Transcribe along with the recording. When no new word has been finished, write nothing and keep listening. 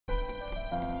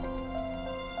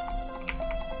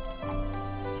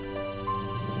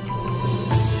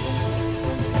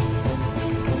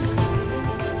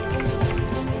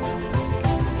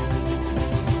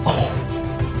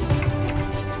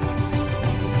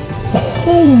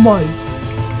Oh my.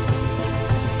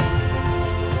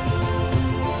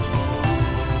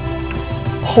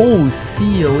 Oh,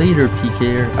 see you later,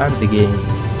 PKer. Out of the game.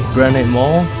 Granite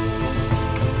Mall.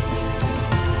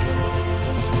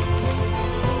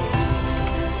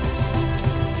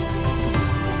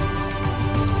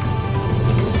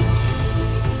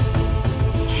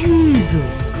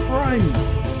 Jesus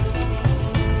Christ.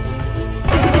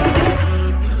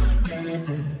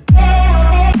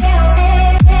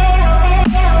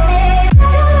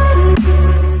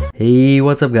 Hey,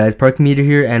 what's up guys, ParkingMeter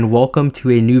here and welcome to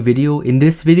a new video. In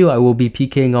this video I will be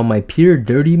PKing on my pure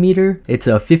dirty meter. It's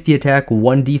a 50 attack,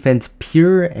 1 defense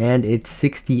pure, and it's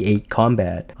 68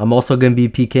 combat. I'm also going to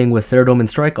be PKing with Ceradome and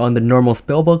Strike on the normal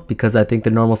spellbook because I think the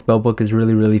normal spellbook is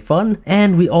really fun.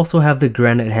 And we also have the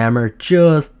Granite Hammer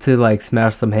just to like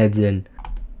smash some heads in.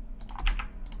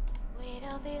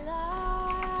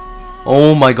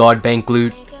 Oh my god, bank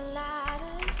loot.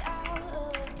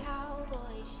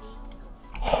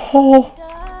 Oh,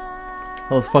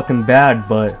 that was fucking bad,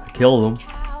 but I killed him.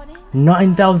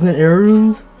 9,000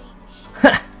 heirlooms?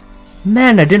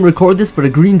 Man, I didn't record this, but a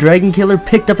green dragon killer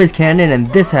picked up his cannon and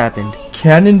this happened.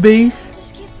 Cannon base?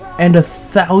 And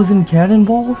 1,000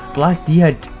 cannonballs? Black D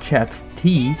had chaps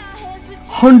T.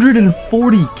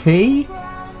 140k?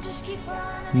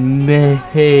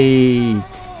 Mate.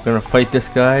 Gonna fight this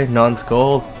guy,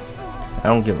 non-skull? I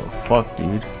don't give a fuck,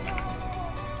 dude.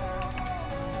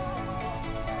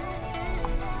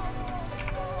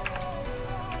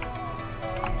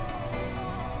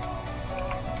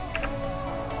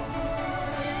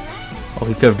 Oh,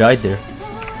 he could have died there.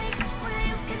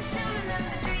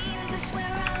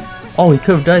 Oh, he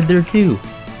could have died there too.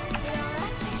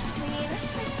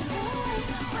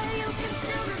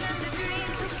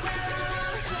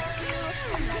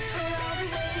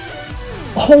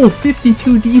 Oh,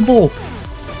 52 debulk.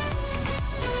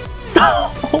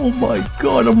 Oh my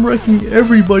god, I'm wrecking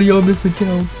everybody on this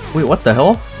account. Wait, what the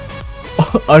hell?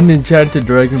 Unenchanted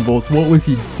Dragon Bolts. What was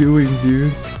he doing,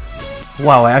 dude?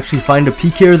 Wow, I actually find a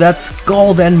PKer that's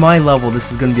skulled and my level.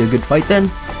 This is gonna be a good fight then.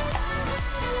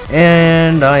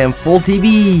 And I am full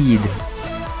TB'd.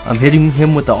 I'm hitting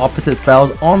him with the opposite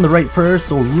styles on the right purse,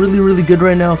 so really good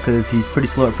right now because he's pretty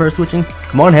slow at purse switching.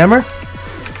 Come on, hammer.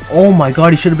 Oh my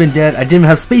god, he should have been dead. I didn't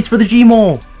have space for the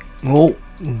Gmaul. Oh,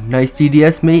 nice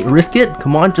DDS, mate. Risk it.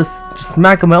 Come on, just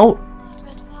smack him out.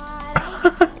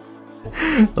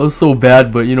 That was so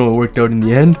bad, but you know, it worked out in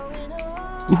the end.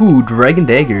 Ooh, dragon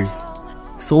daggers.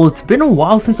 So it's been a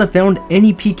while since I found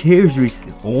any PKers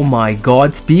recently. Oh my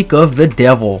god, speak of the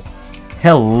devil.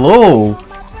 Hello!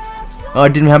 Oh, I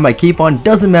didn't have my cape on.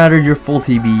 Doesn't matter, you're full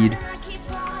TB'd.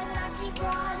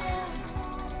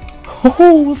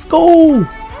 Oh, let's go!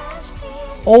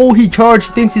 Oh, he charged.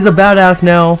 He thinks he's a badass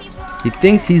now. He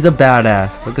thinks he's a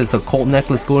badass. Look at this occult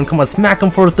necklace going. Come on, smack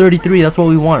him for a 33. That's what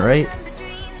we want, right?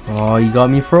 Oh, you got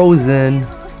me frozen.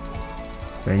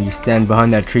 Man, you stand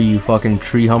behind that tree, you fucking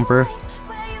tree humper.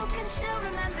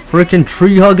 Frickin'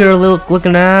 tree hugger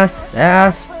looking ass.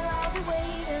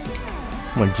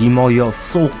 Come on, Gmaul, you all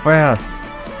so fast.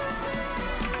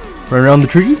 Run around the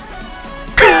tree.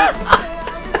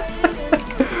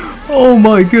 Oh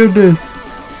my goodness.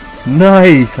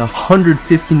 Nice.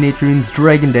 150 nature runes,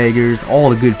 dragon daggers, all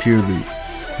the good pure loot.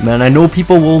 Man, I know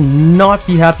people will not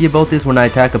be happy about this when I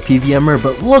attack a PVMer,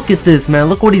 but look at this, man.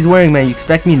 Look what he's wearing, man. You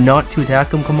expect me not to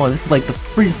attack him? Come on, this is like the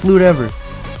freest loot ever.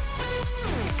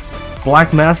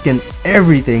 Black mask and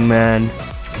everything, man.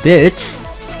 Bitch.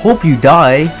 Hope you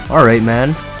die. Alright,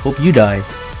 man. Hope you die.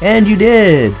 And you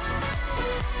did.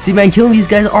 See, man, killing these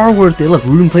guys are worth it. Look,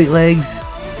 rune plate legs,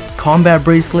 combat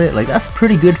bracelet. Like, that's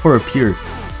pretty good for a pure.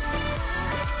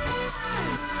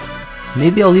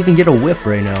 Maybe I'll even get a whip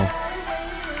right now.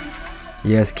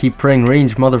 Yes, keep praying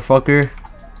range, motherfucker.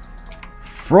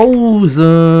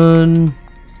 Frozen.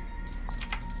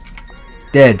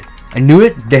 Dead. I knew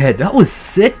it. Dead. That was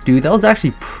sick, dude. That was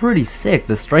actually pretty sick.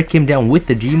 The strike came down with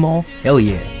the Gmaul. Hell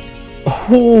yeah.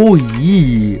 Oh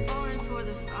yeah.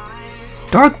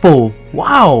 Dark Bow.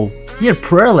 Wow. He had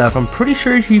prayer left. I'm pretty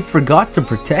sure he forgot to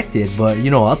protect it, but you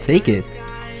know, I'll take it.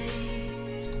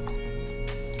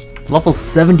 Level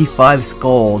 75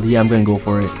 Scald. Yeah, I'm gonna go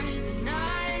for it.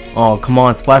 Oh, come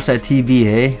on. Splash that TB,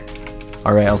 hey?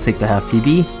 Alright, I'll take the half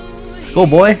TB. Let's go,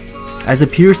 boy. As a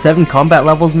pure 7 combat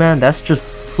levels, man, that's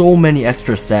just so many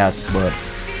extra stats, but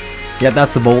yeah,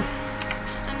 that's the bolt.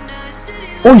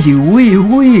 Oh, you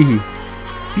wee.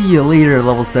 See you later,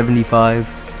 level 75.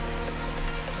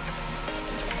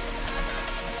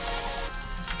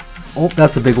 Oh,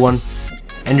 that's a big one.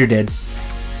 And you're dead.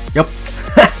 Yep.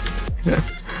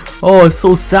 Oh, it's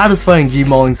so satisfying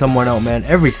Gmauling someone out, man.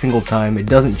 Every single time. It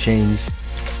doesn't change.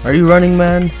 Are you running,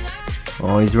 man?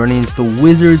 Oh, he's running into the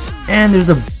wizards, and there's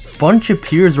a bunch of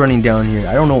peers running down here.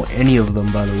 I don't know any of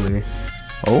them, by the way.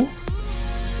 Oh?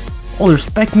 Oh, they're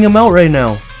specking him out right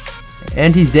now.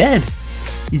 And he's dead.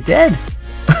 He's dead.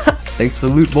 Thanks for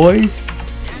the loot, boys.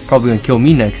 Probably gonna kill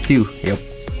me next, too. Yep.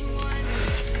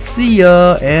 See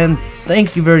ya, and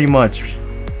thank you very much.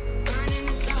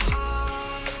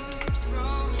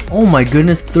 Oh my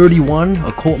goodness, 31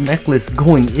 occult necklace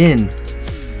going in.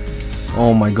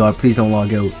 Oh my god, please don't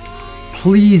log out.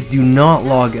 Please do not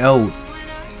log out.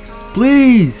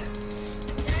 Please.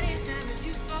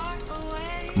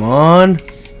 Come on.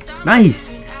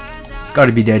 Nice.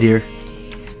 Gotta be dead here.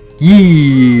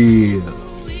 Yeah.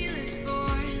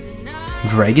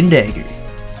 Dragon daggers.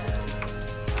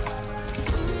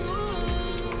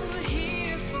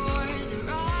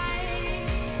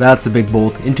 That's a big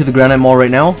bolt. Into the Granite Mall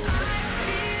right now.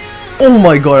 Oh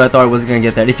my god, I thought I wasn't gonna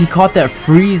get that. If he caught that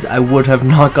freeze, I would have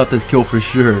not got this kill for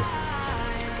sure.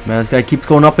 Man, this guy keeps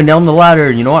going up and down the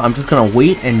ladder. You know what? I'm just gonna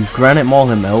wait and Granite Mall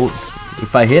him out.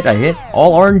 If I hit, I hit.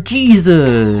 All orange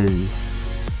Jesus.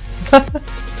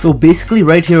 So basically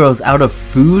right here I was out of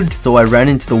food, so I ran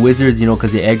into the wizards, you know,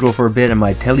 because they aggro for a bit, and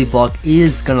my tele block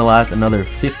is gonna last another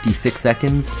 56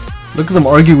 seconds. Look at them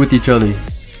argue with each other.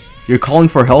 You're calling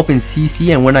for help in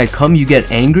CC, and when I come you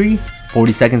get angry?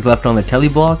 40 seconds left on the tele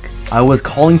block. I was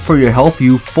calling for your help,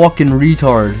 you fucking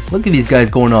retard. Look at these guys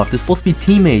going off. They're supposed to be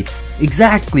teammates.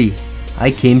 Exactly.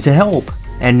 I came to help.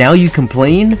 And now you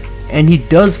complain? And he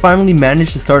does finally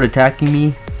manage to start attacking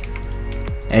me.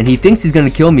 And he thinks he's gonna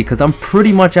kill me because I'm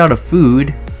pretty much out of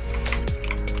food.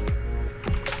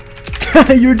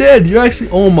 You're dead. You're actually...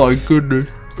 Oh my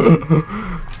goodness.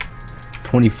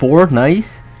 24.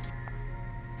 Nice.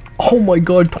 Oh my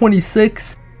god,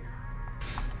 26.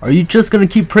 Are you just gonna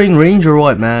keep praying range or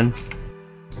what, man?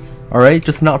 Alright,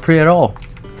 just not pray at all.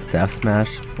 Staff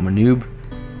smash. I'm a noob.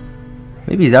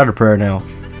 Maybe he's out of prayer now.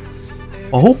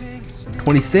 Oh,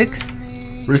 26.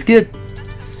 Risk it.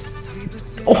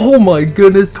 Oh my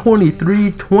goodness,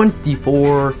 23,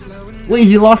 24. Wait,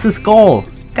 he lost his skull.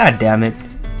 God damn it.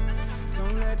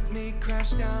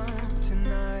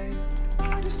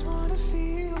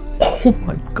 Oh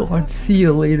my god, see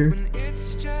you later.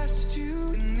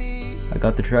 I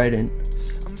got the trident.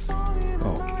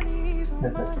 Oh.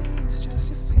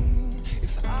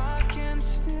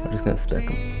 I'm just gonna spec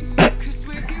him.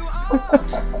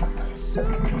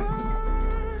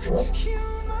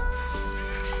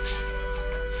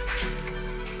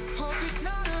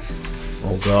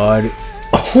 Oh god.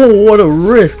 Oh, what a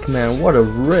risk, man. What a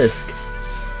risk.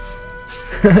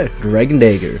 Dragon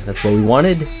dagger. That's what we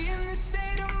wanted.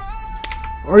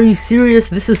 Are you serious?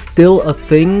 This is still a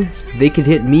thing? They can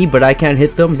hit me, but I can't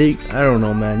hit them? I don't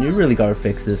know, man. You really gotta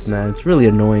fix this, man. It's really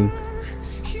annoying.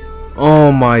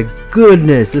 Oh my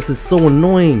goodness. This is so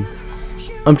annoying.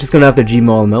 I'm just gonna have to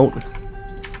Gmail him out.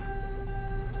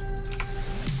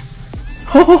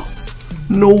 Oh,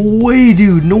 no way,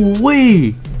 dude. No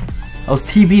way. I was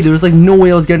TB. There was like no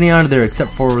way I was getting out of there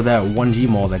except for that one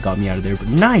Gmail that got me out of there. But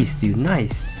nice, dude.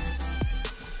 Nice.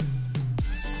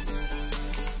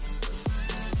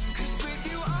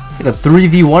 It's like a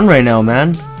 3v1 right now,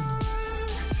 man.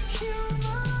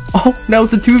 Oh, now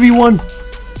it's a 2v1.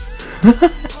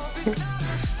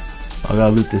 I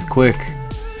gotta loot this quick.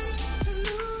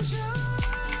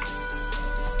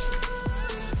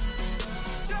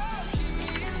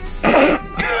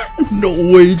 No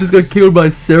way, he just got killed by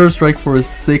Sarah Strike for a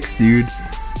 6, dude.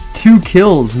 2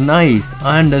 kills, nice.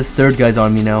 And this third guy's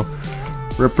on me now.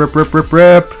 Rip, rip, rip, rip,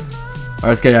 rip. Alright,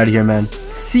 let's get out of here, man.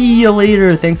 See you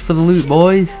later. Thanks for the loot,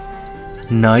 boys.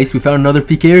 Nice, we found another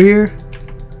PKed here.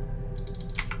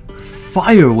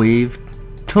 Fire wave.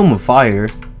 Tome of Fire.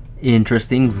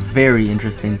 Interesting, very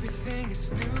interesting.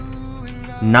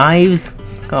 Knives.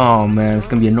 Oh man, it's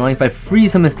gonna be annoying. If I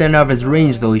freeze him and stand out of his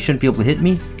range though, he shouldn't be able to hit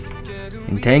me.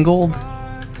 Entangled.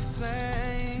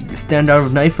 Stand out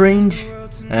of knife range.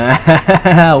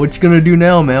 What you gonna do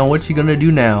now, man? What you gonna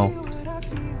do now?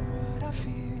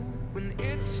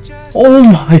 Oh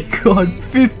my god,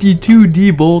 52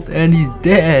 D-bolt and he's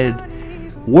dead.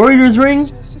 Warrior's ring?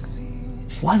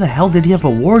 Why the hell did he have a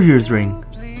warrior's ring?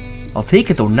 I'll take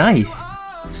it though, nice.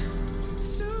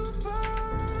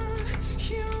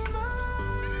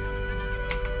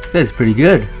 This guy's pretty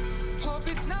good.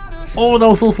 Oh, that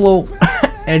was so slow.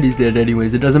 And he's dead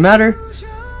anyways, it doesn't matter.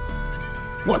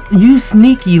 What? You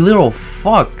sneaky little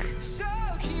fuck.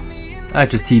 I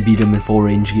just TB'd him in full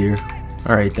range gear.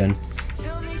 Alright then.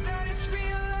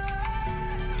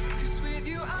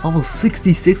 Level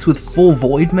 66 with full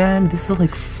void, man. This is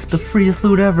like the freest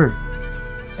loot ever.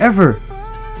 Ever.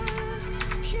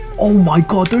 Oh my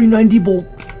god, 39 D-bolt.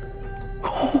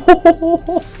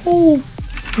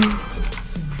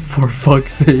 For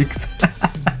fuck's sakes.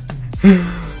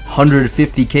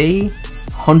 150k,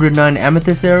 109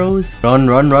 amethyst arrows. Run,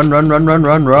 run, run, run, run, run,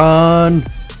 run, run.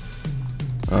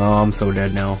 Oh, I'm so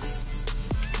dead now.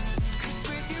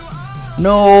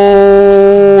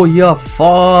 No, you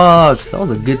fucks. That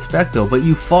was a good spec though, but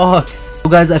you fucks. So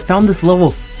guys, I found this level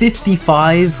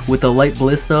 55 with a light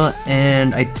ballista,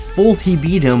 and I full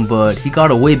TB'd him, but he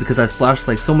got away because I splashed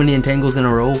like so many entangles in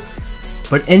a row.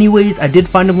 But anyways, I did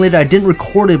find him later. I didn't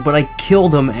record it, but I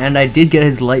killed him, and I did get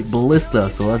his light ballista,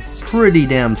 so that's pretty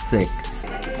damn sick.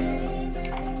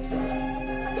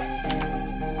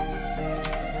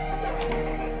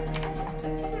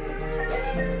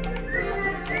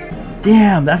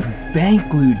 Damn, that's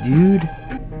bank loot, dude.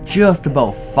 Just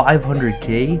about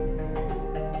 500k.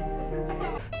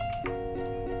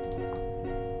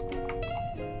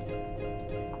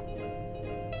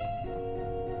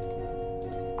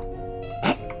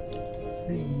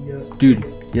 Dude,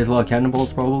 he has a lot of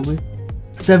cannonballs probably.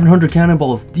 700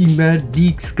 cannonballs, D-Mad,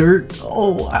 Deke, Skirt.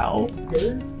 Oh wow.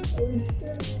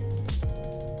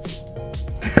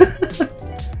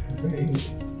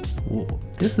 Whoa,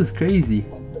 this is crazy.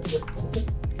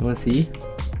 You wanna see?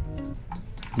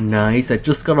 Nice, I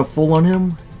just got a full on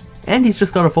him. And he's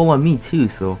just got a full on me too,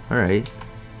 so alright.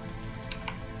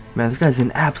 Man, this guy's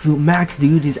an absolute max,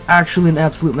 dude. He's actually an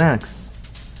absolute max.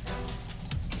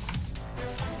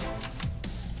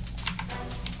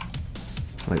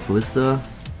 Like ballista.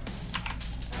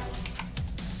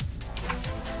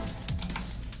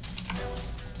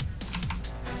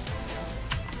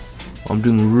 I'm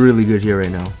doing really good here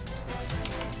right now.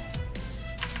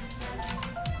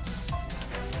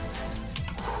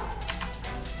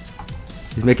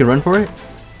 He's making a run for it?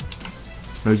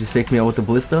 No, he just faked me out with the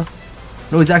ballista.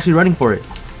 No, he's actually running for it.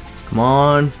 Come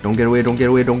on. Don't get away, don't get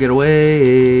away, don't get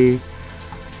away.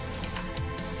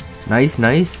 Nice,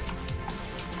 nice.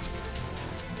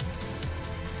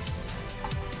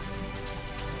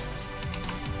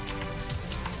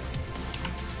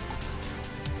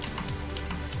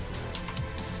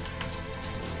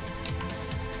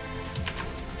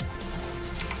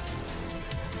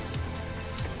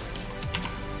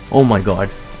 Oh my god.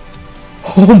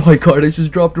 Oh my god, I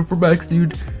just dropped it for max,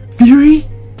 dude. Fury?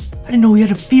 I didn't know he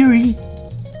had a Fury.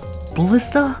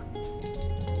 Ballista?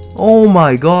 Oh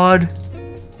my god.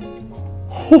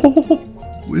 Oh,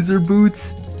 wizard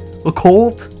boots. A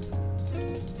Colt?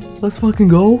 Let's fucking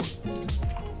go.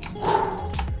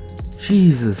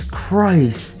 Jesus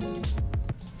Christ.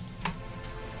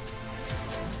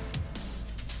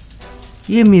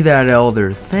 Give me that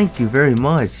Elder. Thank you very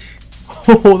much.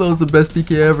 Oh, that was the best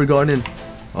PK I ever got in.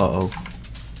 Uh-oh.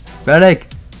 Panic!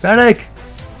 Panic!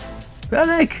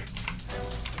 Panic!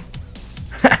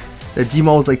 That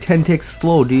Gmaul was like 10 ticks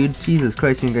slow, dude. Jesus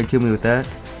Christ, you ain't gonna kill me with that.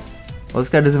 Oh, this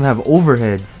guy doesn't have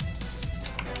overheads.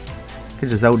 Could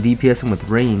just out DPS him with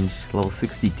range. Level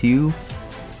 62.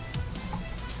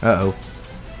 Uh-oh.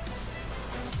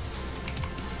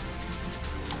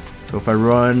 So if I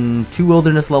run 2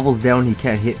 wilderness levels down, he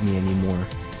can't hit me anymore.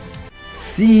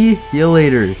 See you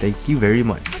later. Thank you very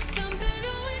much.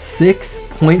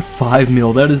 6.5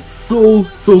 mil. That is so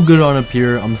good on a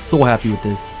pure. I'm so happy with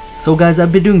this. So guys,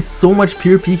 I've been doing so much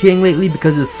pure PKing lately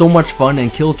because it's so much fun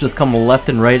and kills just come left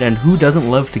and right, and who doesn't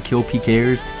love to kill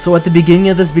PKers? So at the beginning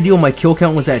of this video, my kill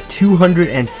count was at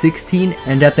 216,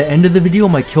 and at the end of the video,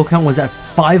 my kill count was at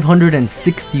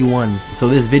 561. So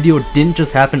this video didn't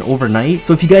just happen overnight.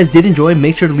 So if you guys did enjoy,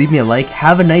 make sure to leave me a like,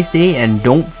 have a nice day, and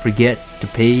don't forget to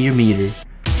pay your meter.